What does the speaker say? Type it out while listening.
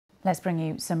Let's bring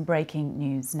you some breaking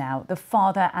news now. The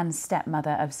father and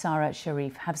stepmother of Sara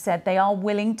Sharif have said they are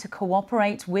willing to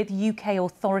cooperate with UK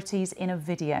authorities in a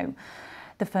video.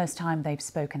 The first time they've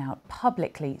spoken out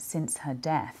publicly since her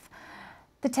death.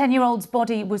 The 10-year-old's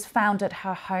body was found at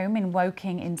her home in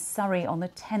Woking in Surrey on the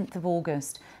 10th of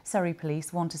August. Surrey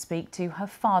police want to speak to her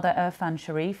father, Urfan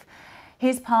Sharif,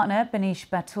 his partner, Beinash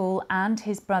Batool, and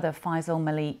his brother, Faisal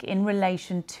Malik, in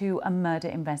relation to a murder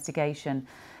investigation.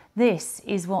 This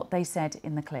is what they said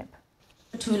in the clip.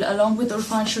 Batool, along with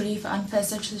Urfan Sharif and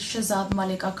Faisal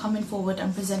Malik, are coming forward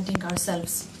and presenting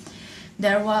ourselves.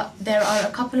 There are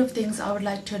a couple of things I would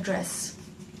like to address.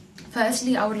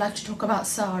 Firstly, I would like to talk about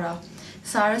Sara.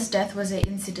 Sara's death was an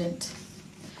incident.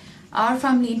 Our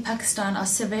family in Pakistan are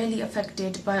severely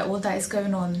affected by all that is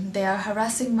going on. They are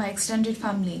harassing my extended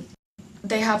family.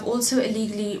 They have also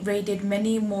illegally raided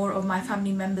many more of my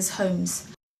family members' homes.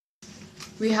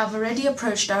 We have already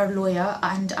approached our lawyer,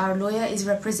 and our lawyer is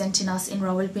representing us in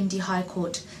Rawalpindi High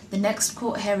Court. The next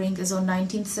court hearing is on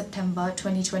 19th September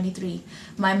 2023.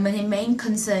 My main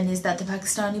concern is that the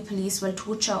Pakistani police will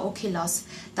torture or kill us.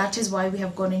 That is why we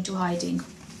have gone into hiding.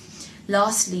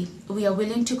 Lastly, we are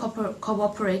willing to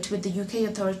cooperate with the UK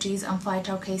authorities and fight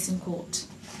our case in court.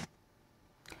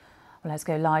 Well, let's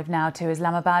go live now to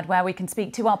Islamabad, where we can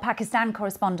speak to our Pakistan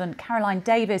correspondent, Caroline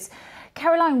Davis.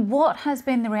 Caroline, what has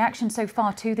been the reaction so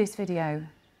far to this video?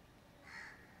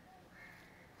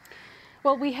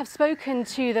 Well, we have spoken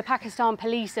to the Pakistan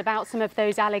police about some of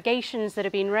those allegations that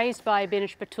have been raised by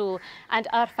Beinash Batool and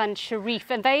Urfan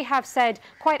Sharif, and they have said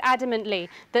quite adamantly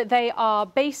that they are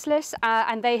baseless,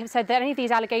 and they have said that any of these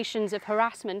allegations of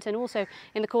harassment, and also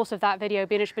in the course of that video,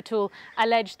 Beinash Batool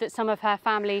alleged that some of her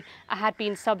family had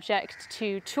been subject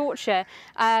to torture.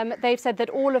 They've said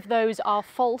that all of those are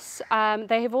false.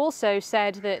 They have also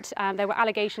said that there were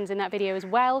allegations in that video as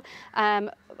well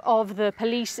of the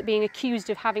police being accused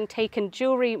of having taken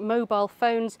jewellery, mobile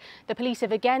phones. The police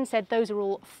have again said those are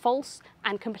all false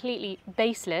and completely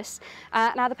baseless.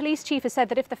 Now, the police chief has said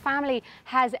that if the family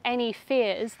has any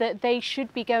fears, that they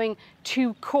should be going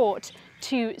to court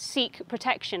to seek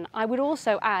protection. I would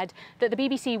also add that the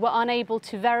BBC were unable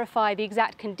to verify the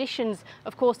exact conditions,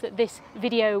 of course, that this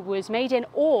video was made in,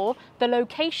 or the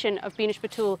location of Beinash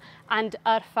Batool and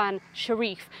Urfan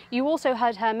Sharif. You also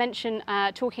heard her mention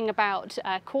talking about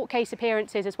court case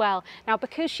appearances as well. Now,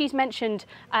 because she's mentioned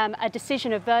a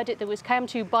decision, a verdict that was come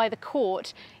to by the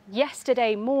court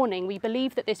yesterday morning, we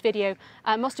believe that this video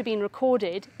must have been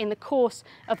recorded in the course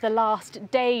of the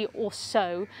last day or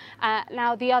so.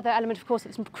 Now, the other element, of course,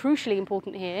 that's crucially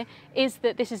important here is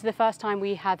that this is the first time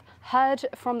we have heard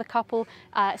from the couple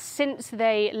since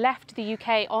they left the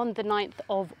UK on the 9th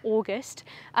of August.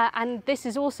 And this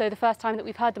is also the first time that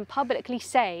we've heard them publicly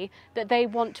say that they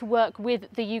want to work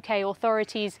with the UK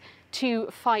authorities to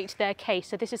fight their case.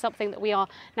 So this is something that we are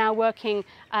now working,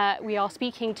 we are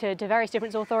speaking to various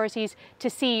different authorities to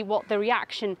see what the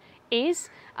reaction is.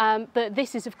 But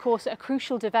this is, of course, a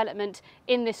crucial development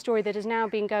in this story that has now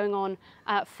been going on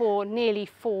for nearly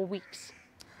 4 weeks.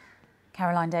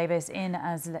 Caroline Davis in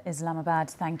Islamabad,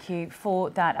 thank you for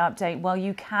that update. Well,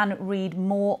 you can read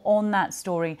more on that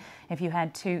story if you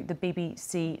head to the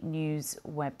BBC News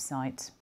website.